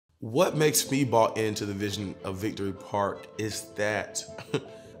What makes me bought into the vision of Victory Park is that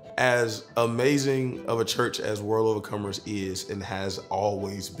as amazing of a church as World Overcomers is and has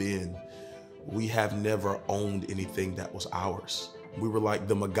always been, we have never owned anything that was ours. We were like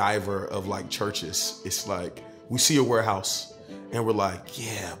the MacGyver of like churches. It's like we see a warehouse and we're like,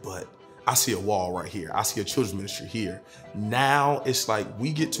 yeah, but I see a wall right here. I see a children's ministry here. Now it's like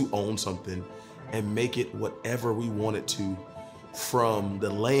we get to own something and make it whatever we want it to from the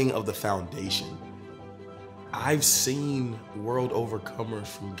laying of the foundation. I've seen World Overcomers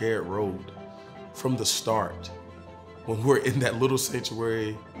from Garrett Road from the start. When we're in that little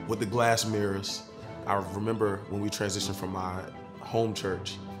sanctuary with the glass mirrors, I remember when we transitioned from my home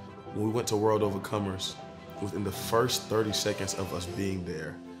church, when we went to World Overcomers, within the first 30 seconds of us being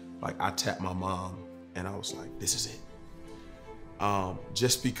there, like I tapped my mom and I was like, this is it.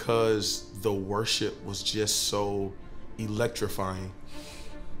 Just because the worship was just so electrifying,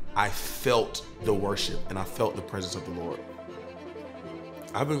 I felt the worship and I felt the presence of the Lord.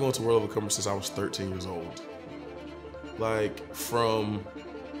 I've been going to World Overcomers since I was 13 years old. Like from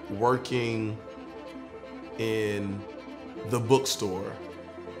working in the bookstore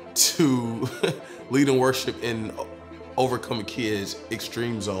to leading worship in Overcoming Kids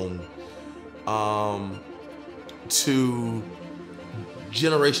Extreme Zone, to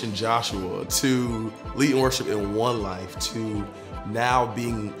Generation Joshua, to leading worship in One Life, to now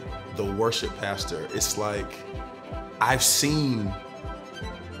being the worship pastor. It's like I've seen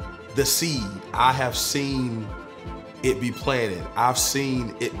the seed. I have seen it be planted. I've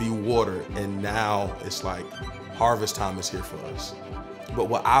seen it be watered, and now it's like harvest time is here for us. But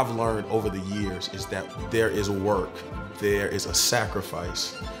what I've learned over the years is that there is work, there is a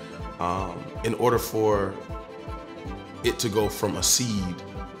sacrifice in order for it to go from a seed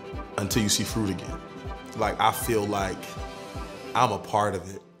until you see fruit again. Like I feel like I'm a part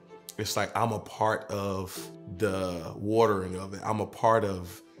of it. It's like I'm a part of the watering of it. I'm a part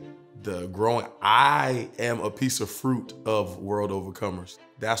of the growing. I am a piece of fruit of World Overcomers.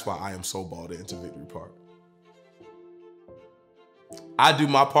 That's why I am so bought into Victory Park. I do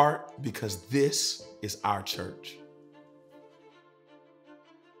my part because this is our church.